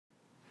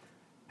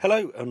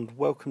Hello and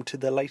welcome to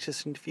the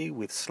latest interview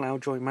with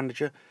Slough Joint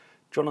Manager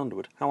John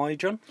Underwood. How are you,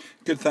 John?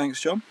 Good, thanks,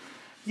 John.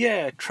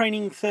 Yeah,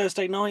 training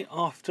Thursday night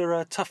after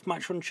a tough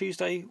match on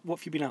Tuesday. What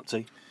have you been up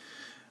to?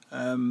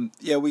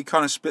 We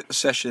kind of split the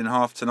session in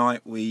half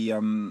tonight. We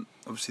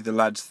obviously a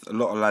lot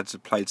of lads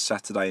have played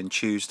Saturday and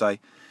Tuesday,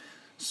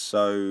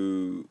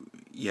 so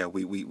yeah,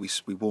 we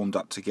warmed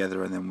up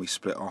together and then we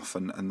split off.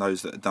 And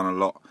those that had done a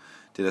lot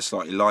did a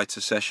slightly lighter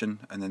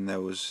session, and then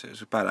it was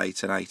about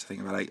 8 and 8. I think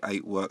about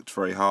eight worked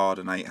very hard,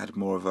 and 8 had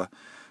more of a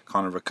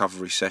kind of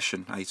recovery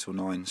session, 8 or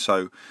 9.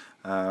 So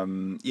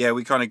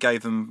we kind of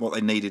gave them what they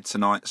needed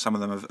tonight. Some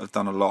of them have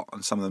done a lot,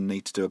 and some of them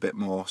need to do a bit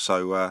more.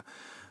 So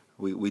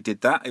we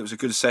did that. It was a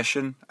good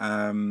session.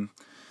 I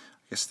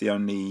guess the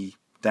only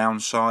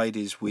downside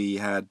is we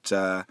had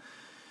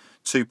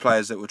two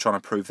players that were trying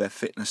to prove their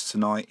fitness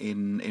tonight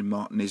in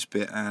Martin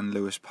Nisbet and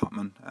Lewis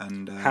Putman.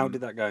 And how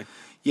did that go?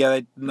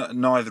 Yeah,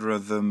 neither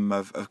of them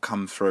have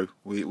come through.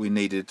 We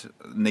needed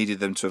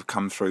them to have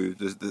come through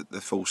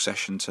the full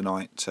session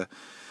tonight to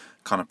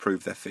kind of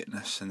prove their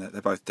fitness, and that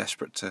they're both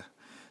desperate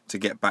to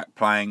get back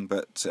playing,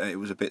 but it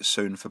was a bit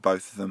soon for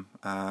both of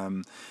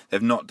them.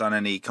 They've not done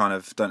don't appear to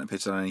have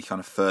done any kind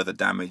of further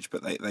damage,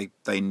 but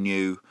they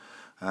knew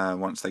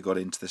once they got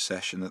into the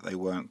session that they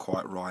weren't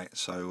quite right.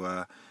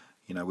 So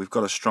we've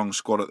got a strong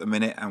squad at the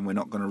minute, and we're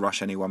not going to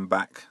rush anyone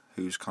back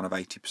who's kind of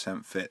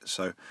 80% fit.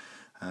 So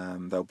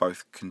they'll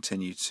both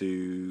continue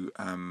to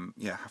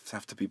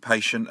have to be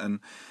patient,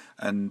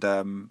 and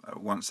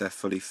once they're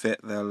fully fit,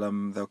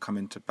 they'll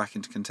come back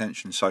into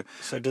contention. So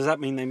does that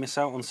mean they miss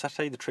out on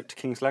Saturday, the trip to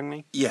Kings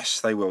Langley?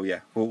 Yes, they will. Yeah,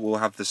 we'll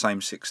have the same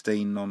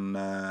 16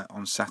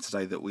 on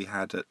Saturday that we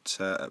had at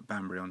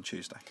Banbury on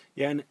Tuesday.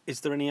 Yeah, and is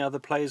there any other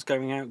players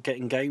going out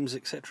getting games,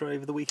 etc.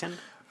 over the weekend?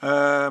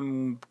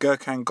 Gurkan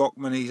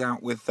Gokman, he's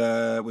out with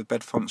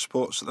Bedfont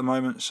Sports at the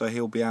moment, so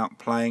he'll be out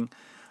playing.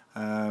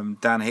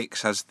 Dan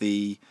Hicks has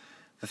the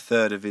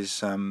third of his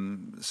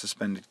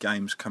suspended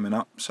games coming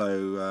up,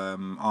 so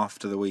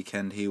after the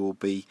weekend he will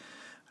be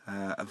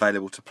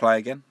available to play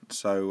again.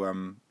 So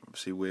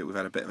obviously we've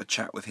had a bit of a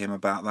chat with him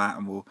about that,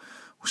 and we'll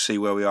see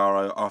where we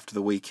are after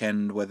the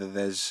weekend, whether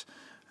there's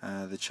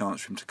the chance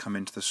for him to come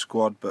into the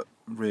squad, but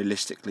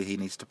realistically he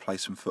needs to play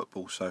some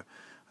football, so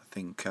I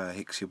think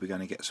Hicks will be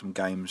going to get some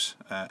games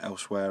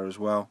elsewhere as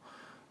well.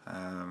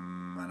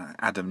 And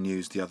Adam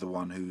News, the other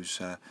one, who's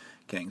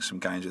getting some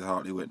games with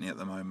Hartley Whitney at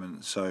the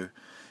moment. So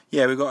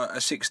yeah, we've got a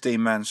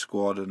 16-man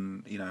squad,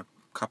 and a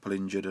couple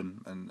injured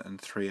and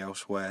 3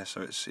 elsewhere.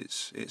 So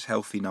it's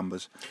healthy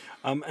numbers.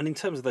 And in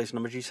terms of those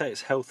numbers, you say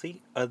it's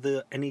healthy. Are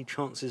there any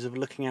chances of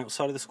looking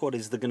outside of the squad?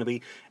 Is there going to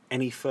be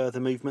any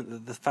further movement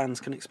that the fans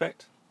can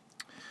expect?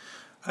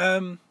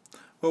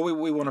 Well,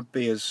 we want to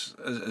be as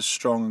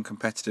strong and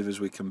competitive as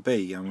we can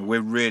be. I mean,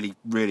 we're really,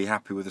 really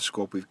happy with the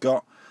squad we've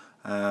got.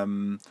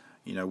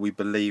 We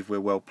believe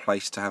we're well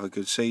placed to have a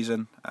good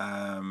season,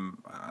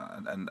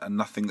 and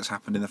nothing that's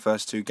happened in the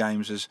first 2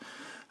 games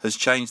has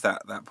changed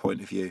that point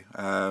of view.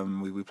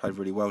 We played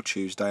really well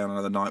Tuesday. On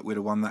another night, we'd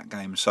have won that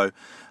game. So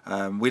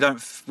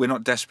we're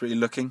not desperately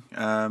looking,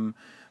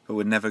 but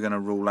we're never going to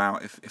rule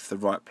out if the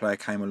right player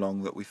came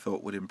along that we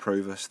thought would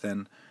improve us,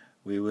 then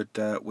we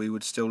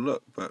would still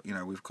look. But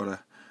we've got a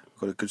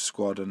good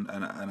squad and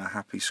a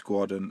happy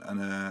squad and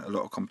a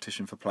lot of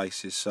competition for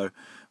places. So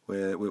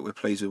we're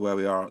pleased with where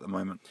we are at the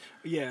moment.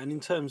 Yeah, and in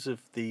terms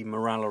of the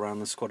morale around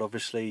the squad,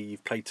 obviously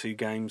you've played 2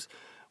 games,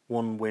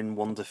 1 win,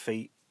 1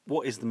 defeat.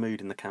 What is the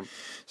mood in the camp?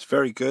 It's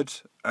very good.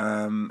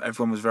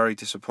 Everyone was very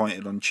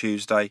disappointed on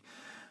Tuesday,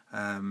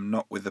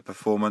 not with the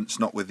performance,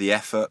 not with the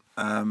effort,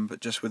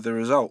 but just with the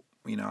result.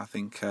 I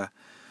think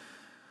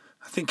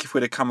if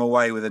we'd have come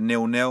away with a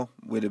 0-0,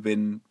 we'd have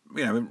been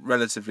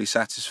relatively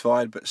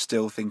satisfied, but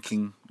still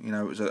thinking it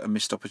was a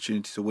missed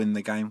opportunity to win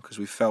the game, because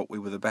we felt we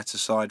were the better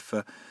side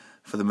for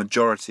the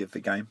majority of the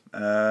game.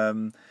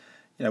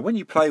 When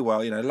you play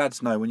well,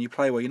 lads know when you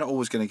play well, you're not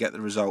always going to get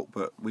the result,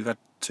 but we've had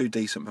 2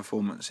 decent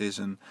performances,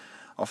 and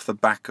off the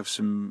back of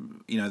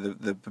some,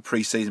 the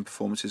pre-season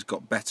performances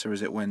got better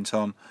as it went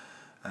on.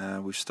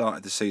 We've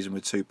started the season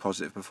with 2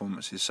 positive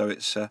performances, so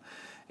it's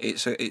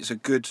a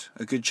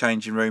good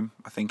changing room.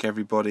 I think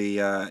everybody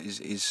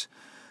is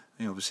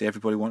obviously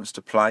everybody wants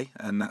to play,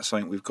 and that's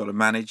something we've got to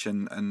manage.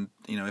 And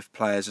if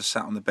players are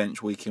sat on the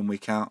bench week in,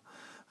 week out,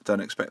 I don't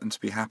expect them to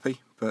be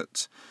happy.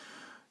 But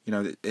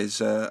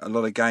there's a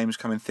lot of games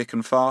coming thick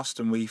and fast,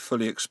 and we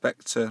fully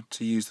expect to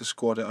use the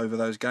squad over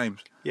those games.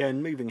 Yeah,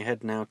 and moving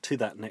ahead now to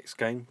that next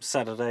game,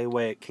 Saturday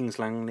away at Kings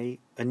Langley,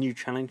 a new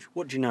challenge.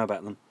 What do you know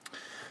about them?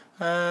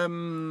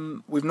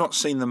 We've not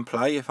seen them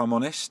play, if I'm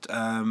honest.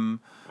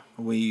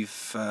 We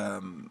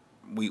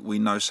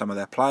know some of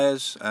their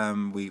players.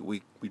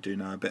 We do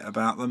know a bit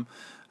about them.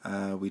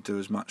 We do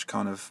as much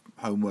kind of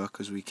homework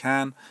as we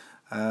can.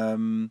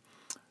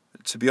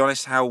 To be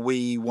honest, how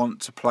we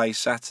want to play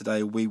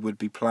Saturday, we would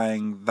be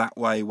playing that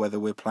way, whether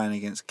we're playing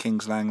against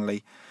Kings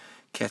Langley,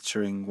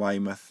 Kettering,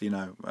 Weymouth.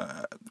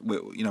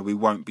 We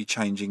won't be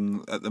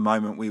changing at the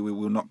moment. We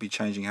will not be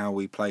changing how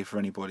we play for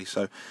anybody.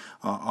 So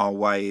our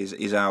way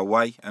is our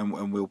way,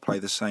 and we'll play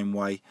the same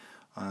way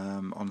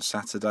on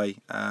Saturday,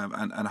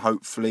 and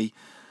hopefully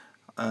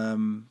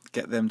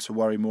get them to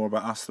worry more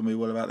about us than we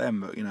will about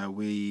them. But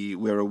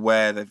we're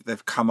aware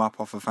they've come up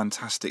off a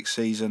fantastic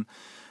season,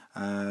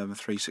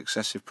 3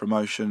 successive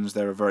promotions.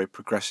 They're a very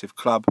progressive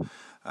club,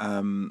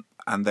 and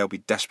they'll be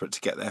desperate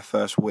to get their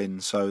first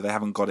win. So they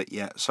haven't got it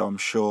yet. So I'm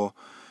sure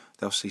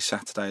they'll see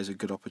Saturday as a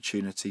good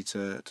opportunity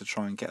to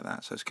try and get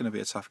that. So it's going to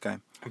be a tough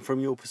game. And from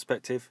your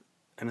perspective,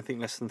 anything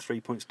less than 3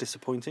 points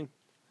disappointing?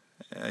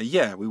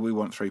 Yeah, we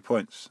want 3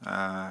 points.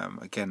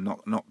 Again,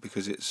 not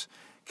because it's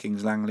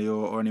Kings Langley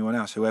or anyone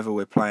else. Whoever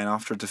we're playing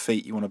after a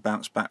defeat, you want to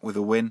bounce back with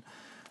a win.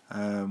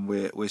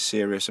 We're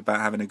serious about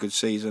having a good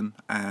season,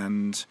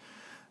 and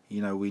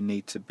we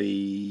need to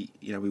be.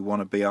 We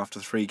want to be,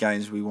 after 3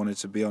 games, we wanted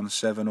to be on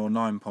 7 or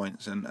 9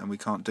 points, and we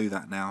can't do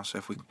that now. So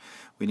if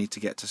we need to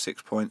get to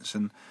 6 points,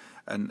 and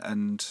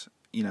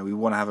we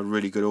want to have a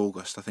really good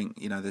August. I think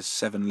there's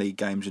 7 league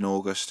games in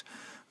August.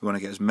 We want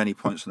to get as many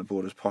points on the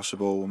board as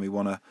possible, and we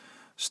want to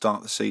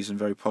start the season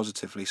very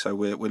positively. So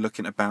we're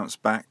looking to bounce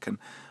back, and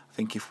I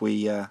think if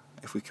we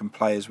can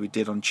play as we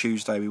did on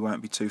Tuesday, we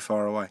won't be too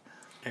far away.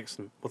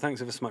 Excellent. Well,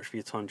 thanks ever so much for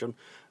your time, John.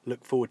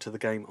 Look forward to the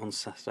game on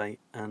Saturday,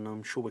 and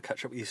I'm sure we'll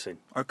catch up with you soon.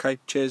 Okay,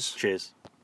 cheers. Cheers.